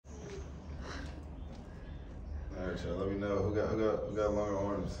Alright, y'all. Let me know who got longer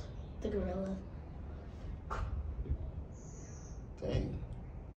arms. The gorilla. Dang.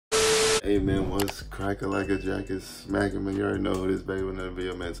 Hey man, what's cracking like a jacket smacking, man? You already know who this baby in the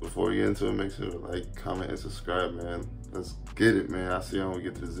video, man. So before we get into it, make sure to like, comment, and subscribe, man. Let's get it, man. I'll see you when we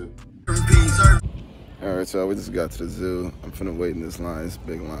get to the zoo. Alright, so we just got to the zoo. I'm finna wait in this line. It's a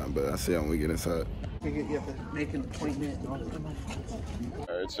big line, but I'll see you when we get inside. You have to make an appointment.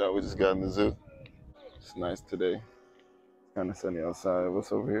 Alright, y'all, we just got in the zoo. It's nice today. Kind of sunny outside.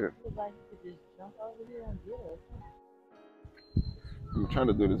 What's over here? I'm trying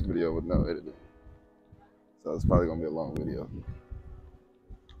to do this video with no editing, so it's probably gonna be a long video.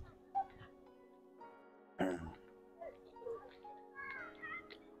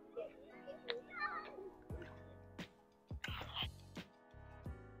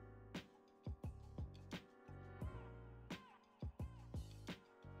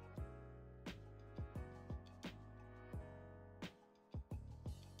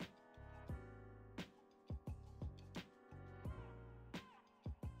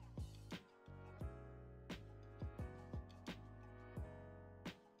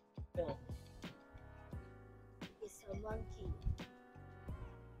 It's a monkey.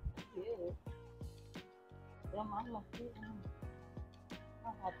 Yeah. Yeah, mama.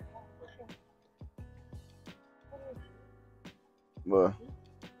 What?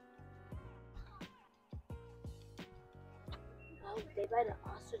 They buy the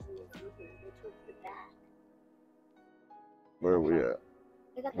ostrich in the zoo. They took the back. Where are we at?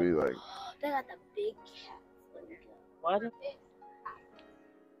 They got We the, like. they got the big cats. Let me go. What?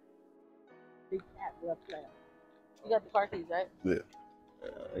 Big cat, real player. You got the car keys, right? Yeah.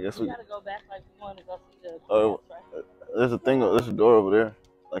 I guess We we. gotta go back like we want to go see the Oh, giraffes, right? there's a thing. There's a door over there.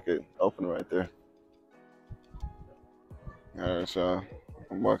 Like it open right there. All right, y'all.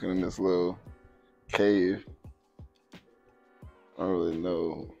 I'm walking in this little cave. I don't really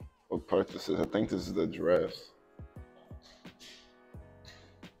know what part this is. I think this is the giraffes.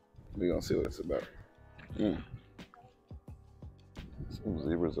 We're gonna see what it's about. Some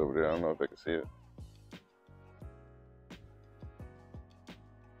zebras over there. I don't know if I can see it.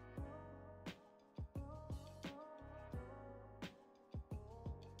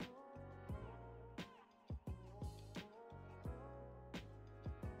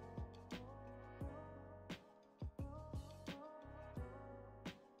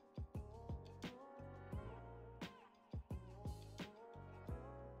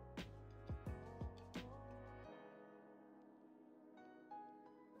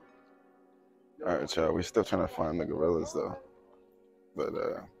 All right, y'all. We're still trying to find the gorillas though, but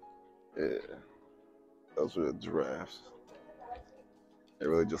yeah, those were the giraffes. They're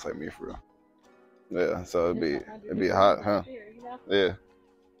really just like me for real. Yeah, so it'd be hot, huh? Yeah.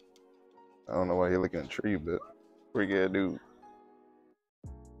 I don't know why you're looking at a tree, but pretty good dude.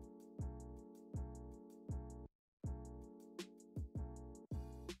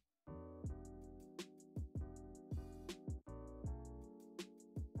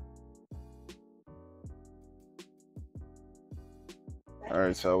 All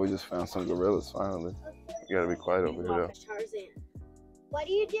right, so we just found some gorillas finally. You gotta be quiet over here though. Tarzan. What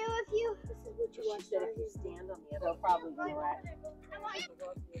do you do if you? This is what you watch If you stand on the other, they'll probably be right.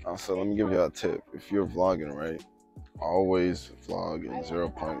 Also, let me give you a tip. If you're vlogging, right, always vlog in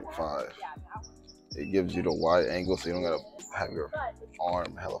 0.5. It gives you the wide angle so you don't gotta have your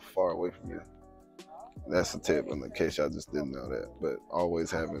arm hella far away from you. That's the tip in the case y'all just didn't know that. But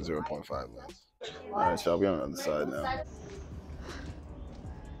always have in 0.5 lens. All right, y'all, be on the other side now.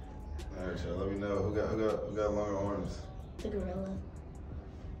 All right, y'all, let me know who got longer arms. The gorilla.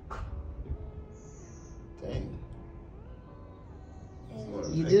 Dang.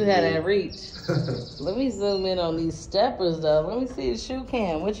 You do have that reach. Let me zoom in on these steppers though. Let me see the shoe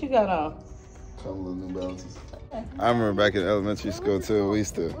cam. What you got on? Couple of New Balances. I remember back in elementary school too. We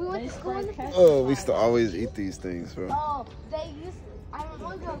used to. We went to school in the Oh, we used to always eat these things, bro. Oh, they used to. I remember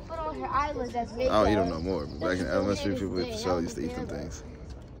one girl put on her eyelids as makeup. I don't eat them no more. But back in elementary, people at the show used to eat them things.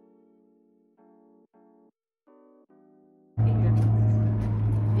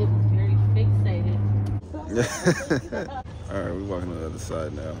 It was very fixated. All right, we're walking on the other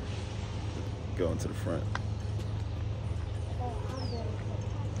side now. Going to the front.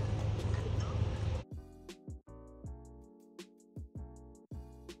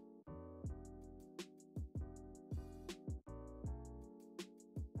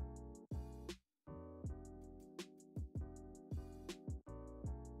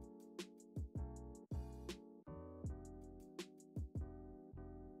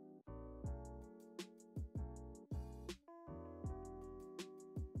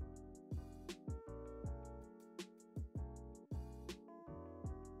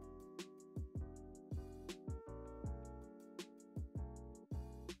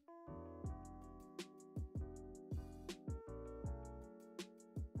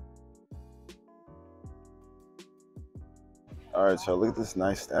 All right, y'all, look at this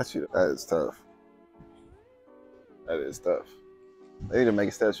nice statue. That is tough. That is tough. They need to make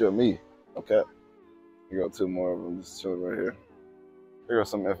a statue of me. Okay. You got two more of them just chilling right here. Here goes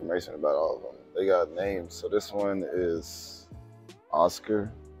some information about all of them. They got names. So this one is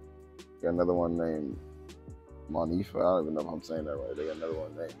Oscar. Got another one named Monifa. I don't even know if I'm saying that right. They got another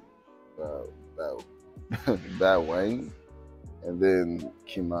one named Wang. And then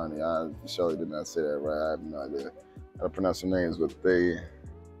Kimani. I surely did not say that right. I have no idea how to pronounce their names, but they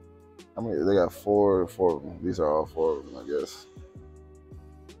got four of them. These are all four of them, I guess.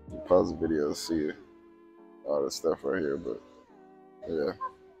 You pause the video to see all this stuff right here, but yeah.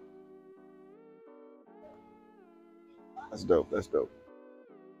 That's dope. That's dope.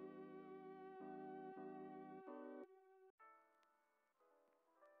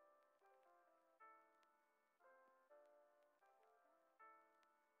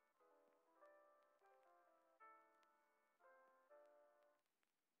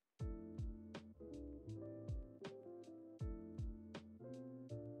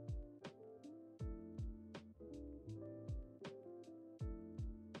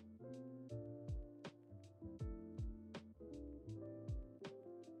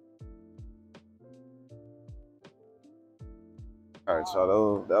 All right,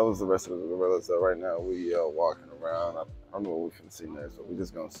 y'all. That was the rest of the gorillas. So right now we walking around. I don't know what we finna see next, but we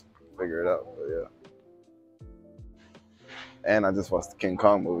just gonna figure it out. But yeah. And I just watched the King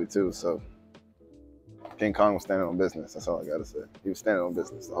Kong movie too. So King Kong was standing on business. That's all I gotta say. He was standing on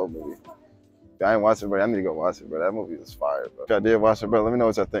business the whole movie. If I ain't watching, bro, I need to go watch it, bro. That movie was fire, bro. If y'all did watch it, bro, let me know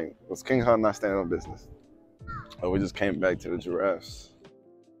what y'all think. Was King Kong not standing on business? Or we just came back to the giraffes?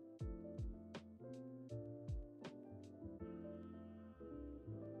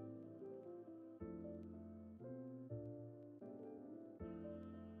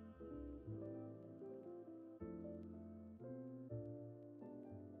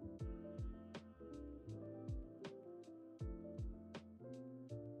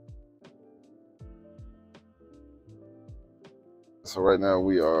 So right now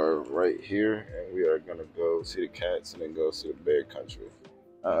we are right here, and we are gonna go see the cats and then go see the bear country.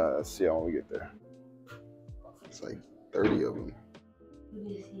 Let's see how we get there. It's like 30 of them.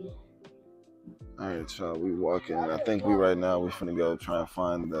 All right, y'all, we walking. I think we finna go try and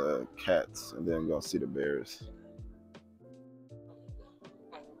find the cats and then go see the bears.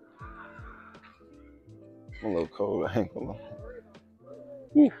 I'm a little cold, I ain't gonna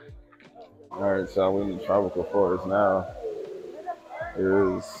lie. All right, y'all, we in the tropical forest now.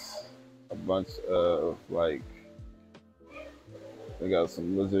 There's a bunch of they got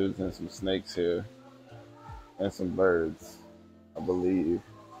some lizards and some snakes here, and some birds, I believe.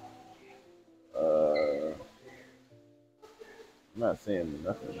 I'm not seeing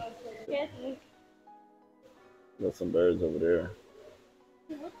nothing. Got some birds over there.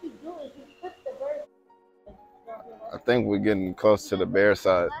 I think we're getting close to the bear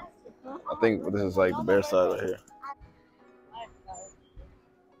side. I think this is like the bear side right here.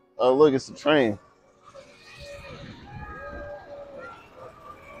 Oh, look, it's a train.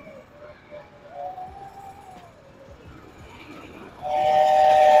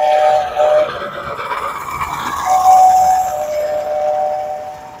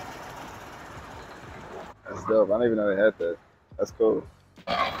 That's dope. I didn't even know they had that. That's cool.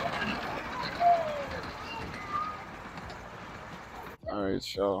 All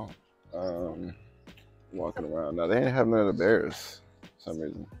right, y'all. Walking around. Now, they didn't have none of the bears for some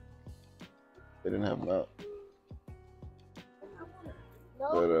reason. They didn't have them out.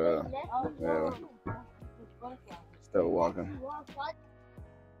 But, yeah. Still walking.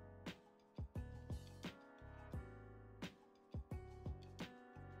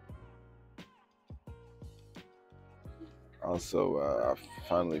 Also, I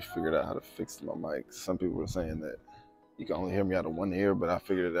finally figured out how to fix my mic. Some people were saying that you can only hear me out of one ear, but I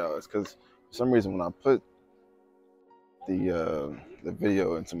figured it out. It's because for some reason when I put the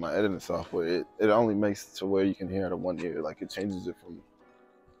video into my editing software, it only makes it to where you can hear out of one ear. Like it changes it from,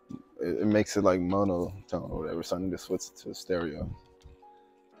 it makes it like monotone or whatever. So I need to switch it to stereo.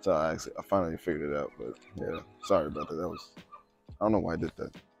 So I finally figured it out. But yeah, sorry about that. I don't know why I did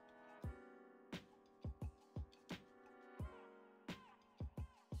that.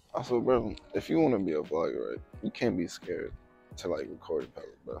 Also, bro, if you want to be a vlogger, right, you can't be scared to like record in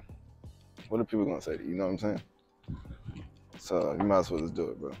public, bro. What are people gonna say to you? You know what I'm saying? So you might as well just do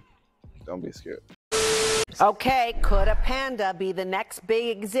it, bro. Don't be scared. Okay, could a panda be the next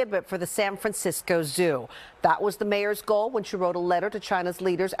big exhibit for the San Francisco Zoo? That was the mayor's goal when she wrote a letter to China's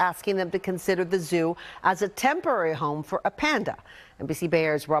leaders asking them to consider the zoo as a temporary home for a panda. NBC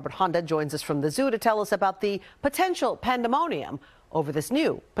Bears' Robert Honda joins us from the zoo to tell us about the potential pandemonium over this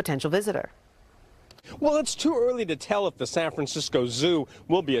new potential visitor. Well, it's too early to tell if the San Francisco Zoo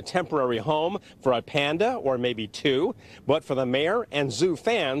will be a temporary home for a panda or maybe two. But for the mayor and zoo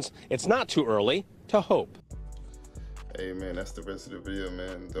fans, it's not too early to hope. Hey man, that's the rest of the video,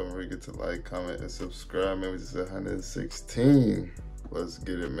 man. Don't forget to like, comment, and subscribe, man. We just hit 116. Let's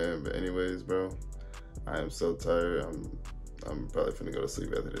get it, man. But anyways, bro, I am so tired. I'm probably finna go to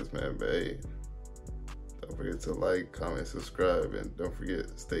sleep after this, man. But hey, don't forget to like, comment, subscribe, and don't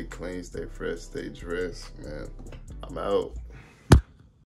forget, stay clean, stay fresh, stay dressed, man. I'm out.